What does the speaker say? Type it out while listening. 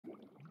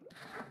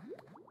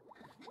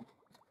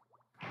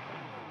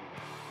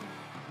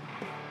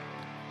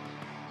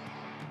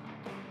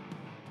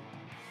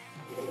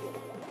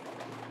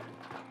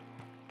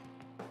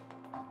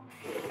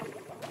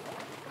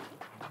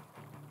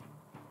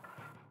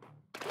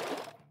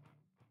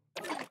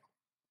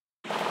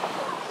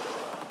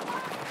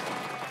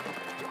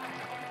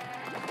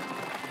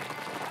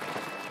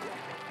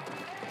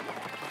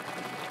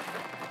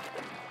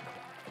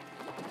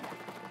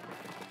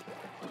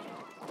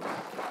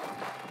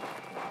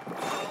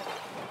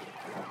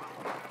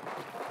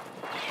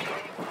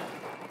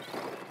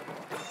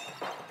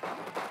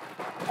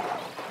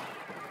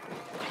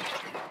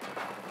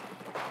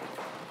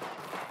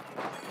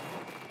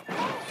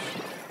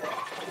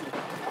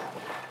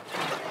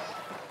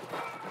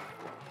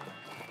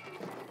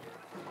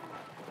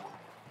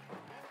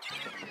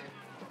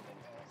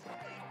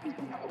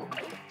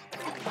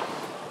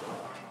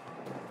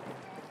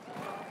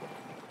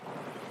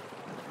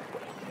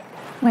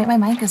Wait, my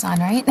mic is on,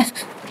 right?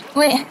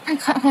 Wait, I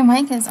forgot my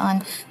mic is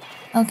on.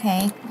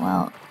 Okay,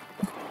 well...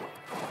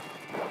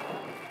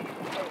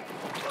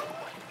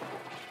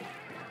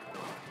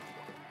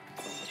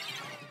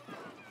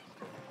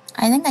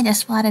 I think I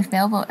just spotted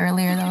Failboat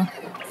earlier, though.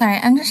 Sorry,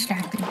 I'm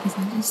distracted because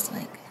I just,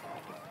 like...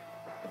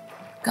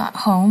 got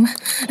home.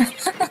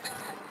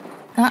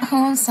 Got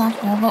home, saw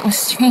Failboat was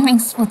streaming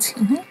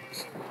Splatoon.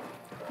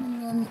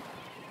 And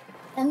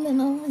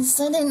then all of a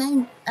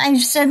sudden, I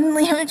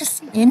suddenly am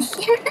just in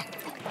here.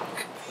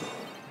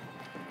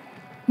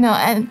 No,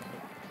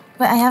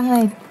 but I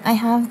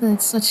have the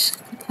Switch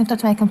hooked up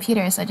to my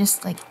computer, so I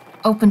just like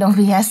opened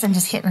OBS and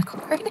just hit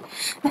record.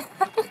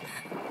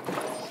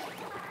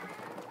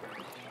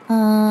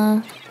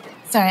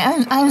 Sorry,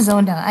 I'm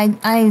zoned out.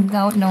 I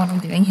don't know what I'm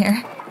doing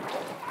here.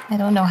 I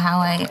don't know how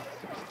I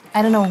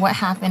don't know what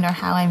happened or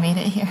how I made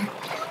it here.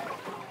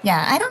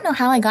 Yeah, I don't know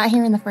how I got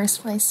here in the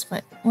first place,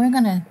 but we're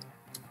gonna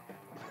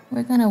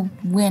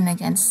win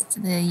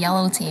against the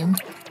yellow team.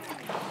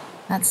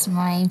 That's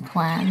my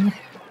plan.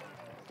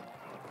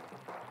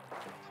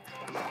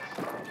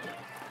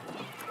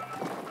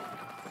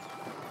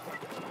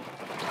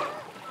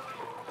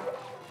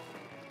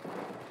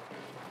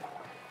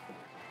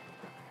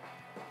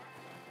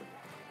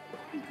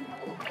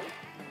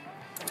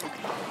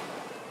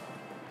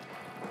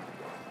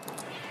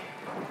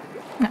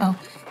 Uh-oh.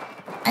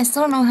 I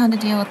still don't know how to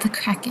deal with the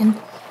Kraken.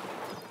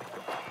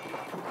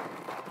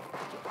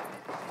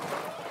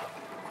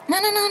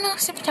 No,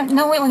 super jump.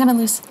 No, wait, we're gonna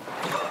lose.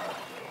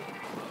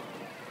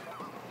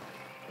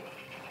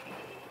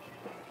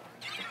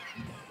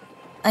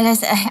 Like I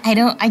said,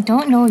 I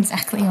don't know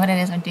exactly what it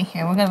is I'm doing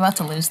here. We're about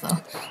to lose, though.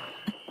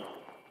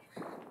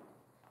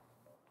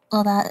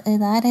 Well,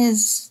 that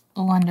is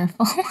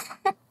wonderful.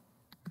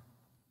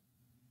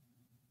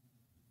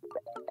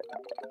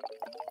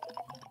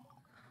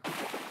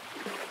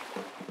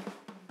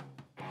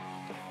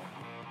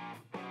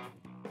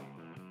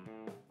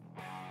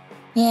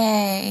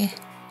 Yay.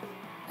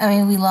 I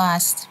mean, we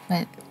lost,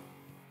 but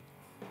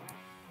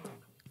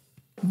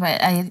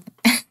I...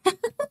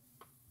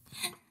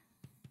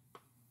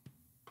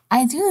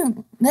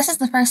 This is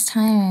the first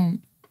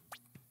time I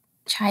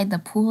tried the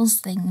pools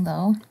thing,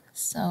 though,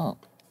 so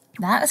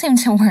that seemed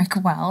to work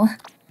well.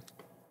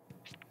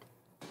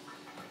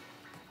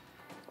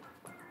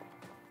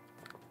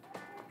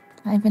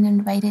 I've been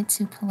invited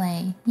to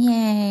play.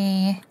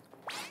 Yay!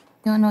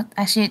 Don't know.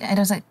 Actually, I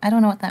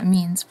don't know what that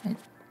means, but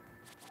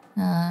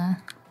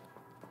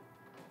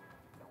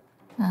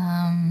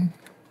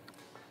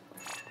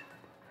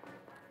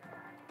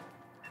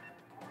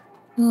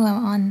ooh,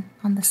 I'm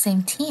on the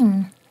same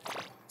team.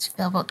 Let's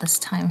Failboat this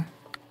time.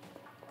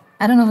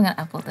 I don't know if I'm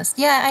gonna upload this.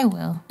 Yeah, I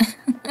will.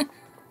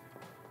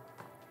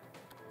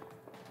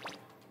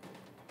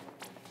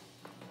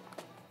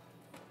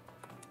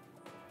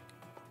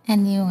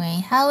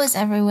 Anyway, how is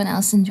everyone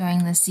else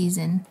enjoying this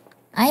season?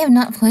 I have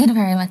not played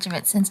very much of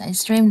it since I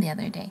streamed the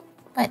other day,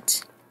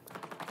 but...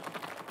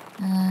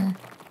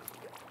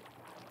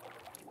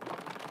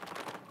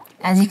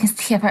 as you can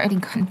see, I've already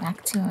gone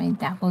back to my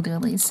Dapple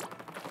Doolies.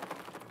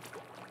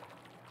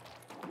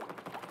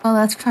 Oh,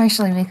 that's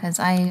partially because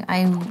I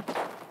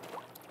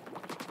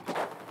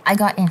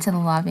got into the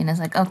lobby and I was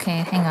like, okay,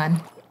 hang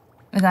on.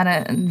 We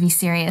gotta be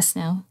serious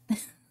now.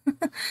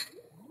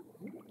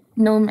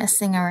 No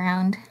messing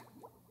around.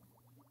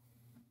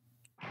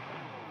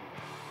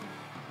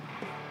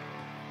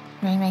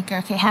 Rainmaker,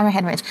 okay,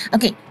 Hammerhead Ridge.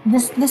 Okay,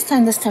 this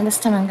time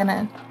I'm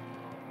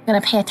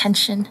gonna pay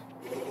attention.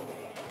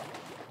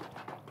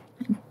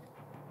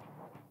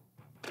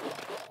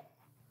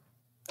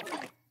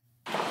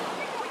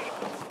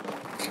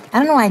 I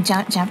don't know why I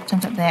jumped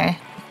up there.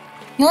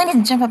 You only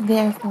need to jump up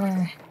there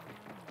for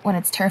when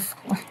it's turf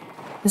for.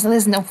 Because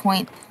there's no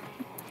point.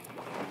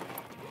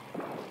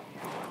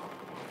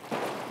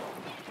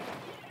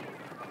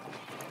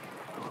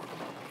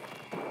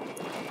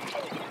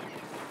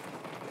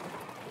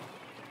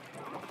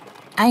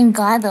 I'm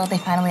glad though they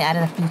finally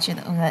added a feature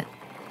that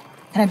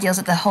kind of deals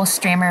with the whole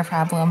streamer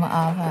problem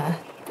of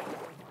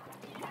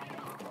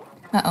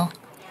uh-oh.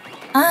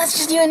 Ah, it's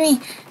just you and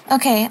me.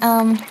 Okay,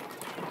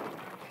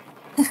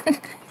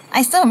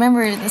 I still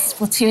remember the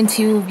Splatoon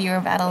 2 viewer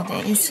battle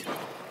days.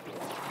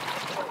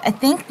 I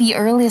think the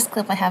earliest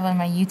clip I have on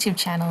my YouTube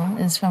channel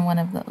is from one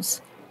of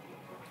those.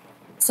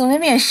 So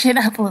maybe I should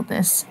upload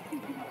this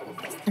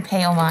to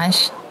pay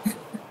homage.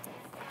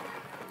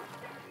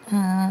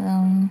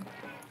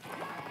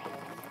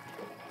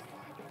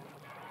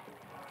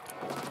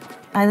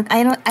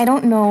 I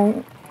don't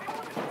know.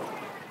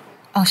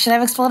 Oh, should I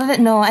have exploded it?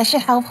 No, I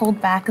should help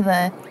hold back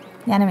the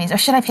enemies. Or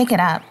should I pick it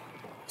up?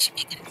 I should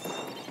pick it up.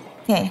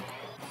 Okay.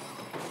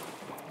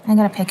 I'm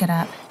gonna pick it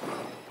up.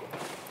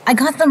 I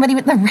got somebody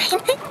with the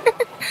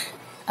Rainmaker!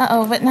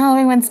 Uh-oh, but now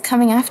everyone's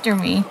coming after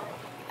me.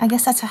 I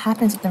guess that's what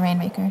happens with the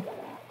Rainmaker.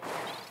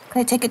 Could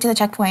I take it to the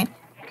checkpoint?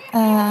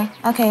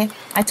 Okay.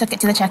 I took it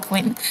to the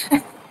checkpoint.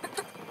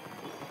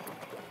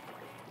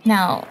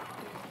 Now,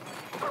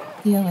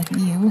 deal with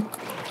you.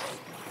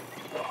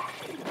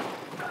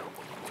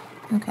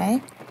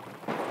 Okay.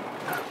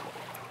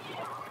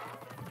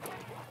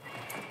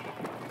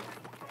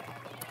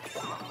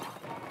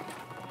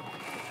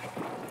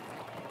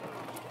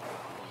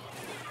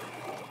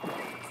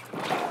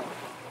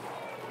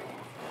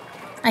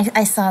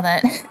 I saw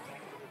that.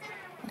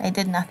 I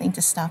did nothing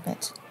to stop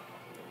it.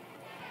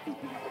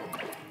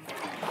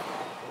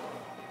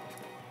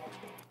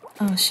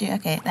 Oh shoot,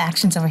 okay, the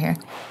action's over here.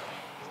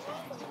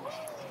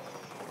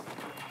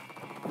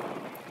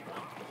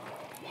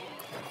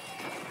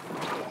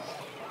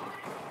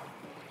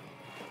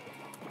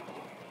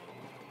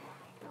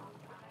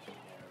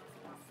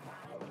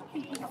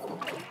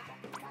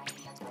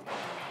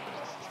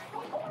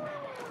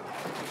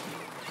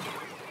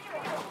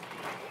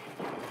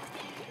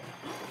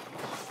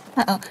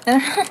 Uh-oh.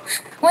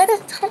 Why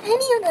there's so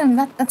many of them?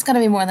 That's gotta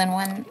be more than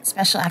one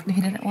special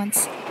activated at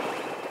once.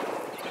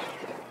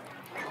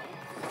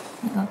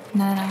 Uh-oh,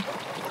 no.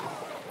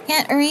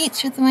 Can't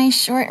reach with my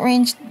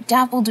short-range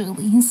dapple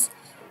doolies.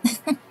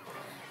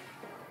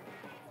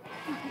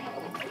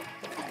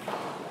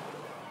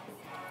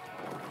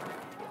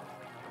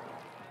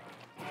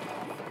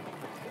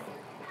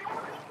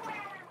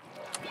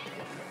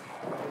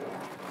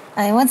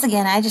 Once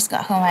again, I just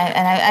got home,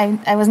 and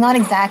I was not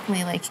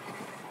exactly, like,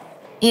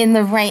 in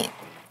the right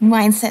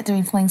mindset to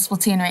be playing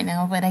Splatoon right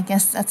now, but I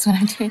guess that's what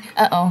I'm doing.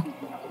 Uh-oh.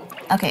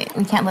 Okay,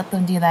 we can't let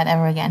them do that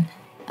ever again.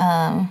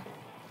 Uh-oh,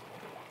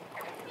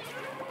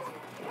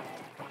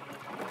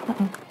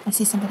 I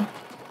see somebody.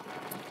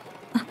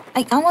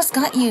 I almost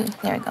got you.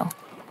 There we go.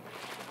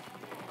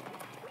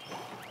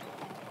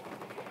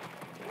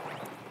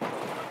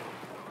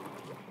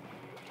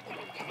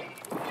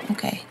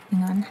 Okay,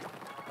 hang on.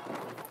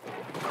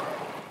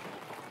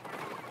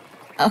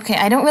 Okay,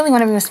 I don't really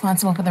want to be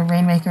responsible for the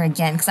Rainmaker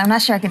again, because I'm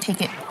not sure I could take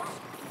it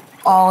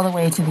all the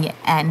way to the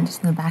end,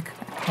 to the back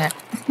there.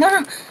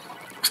 No!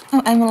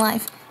 Oh, I'm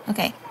alive.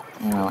 Okay,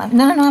 I'm alive.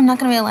 No, I'm not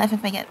gonna be alive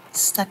if I get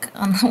stuck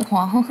on the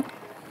wall.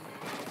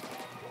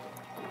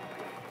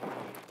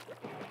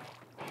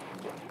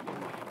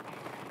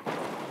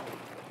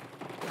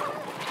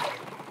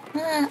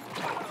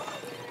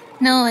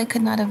 No, I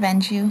could not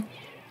avenge you.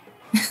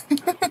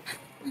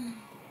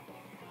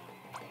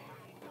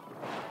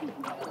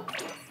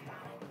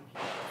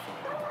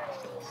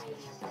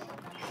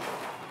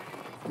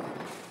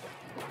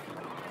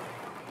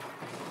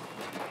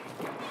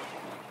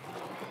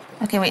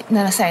 Okay, wait,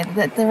 no, sorry.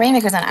 The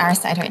Rainmaker's on our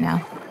side right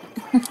now.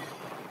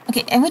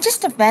 Okay, and we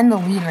just defend the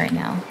lead right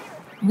now.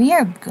 We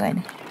are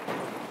good.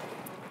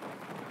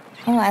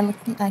 Oh,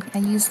 I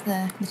used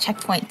the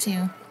checkpoint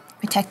to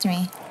protect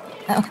me.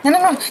 Oh,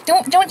 no!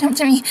 Don't jump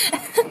to me!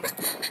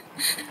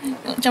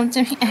 Don't jump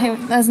to me. I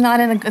was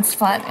not in a good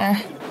spot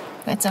there.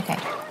 But it's okay.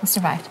 We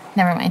survived.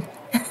 Never mind.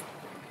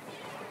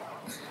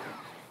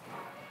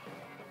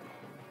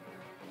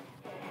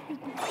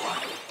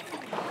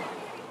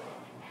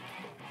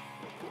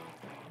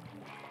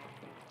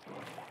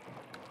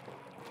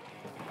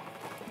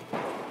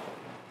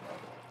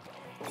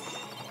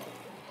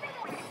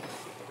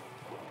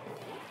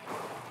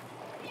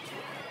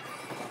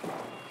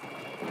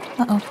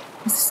 Uh-oh.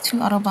 This is 2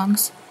 auto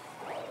bombs.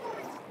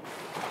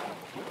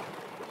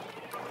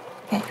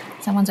 Okay,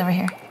 someone's over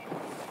here.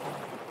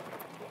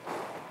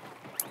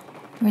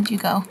 Where'd you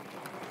go?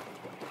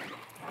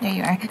 There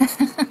you are.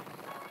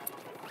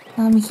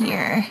 I'm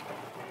here.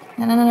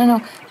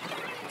 No.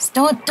 Just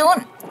don't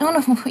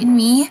avoid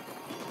me.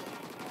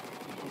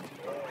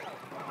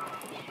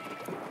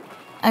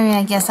 I mean,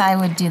 I guess I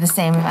would do the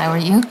same if I were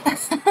you.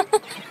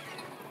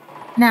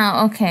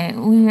 Now, okay,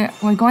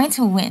 we're going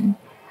to win.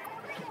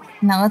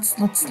 Now let's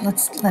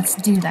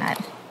do that.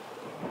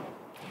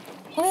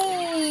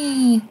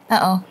 Whee!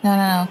 Uh-oh,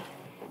 no.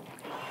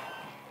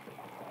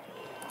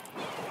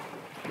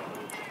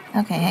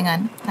 Okay, hang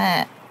on.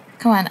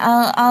 Come on,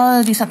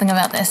 I'll do something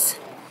about this.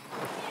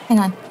 Hang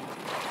on.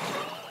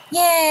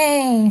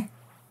 Yay!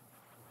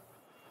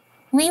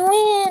 We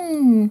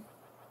win!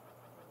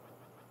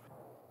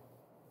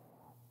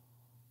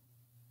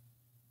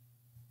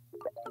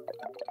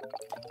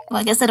 Well,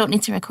 I guess I don't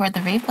need to record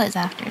the replays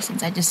after,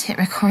 since I just hit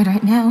record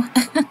right now.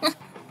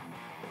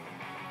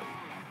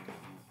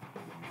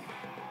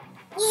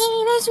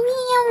 Yay, there's me,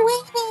 I'm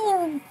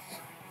winning!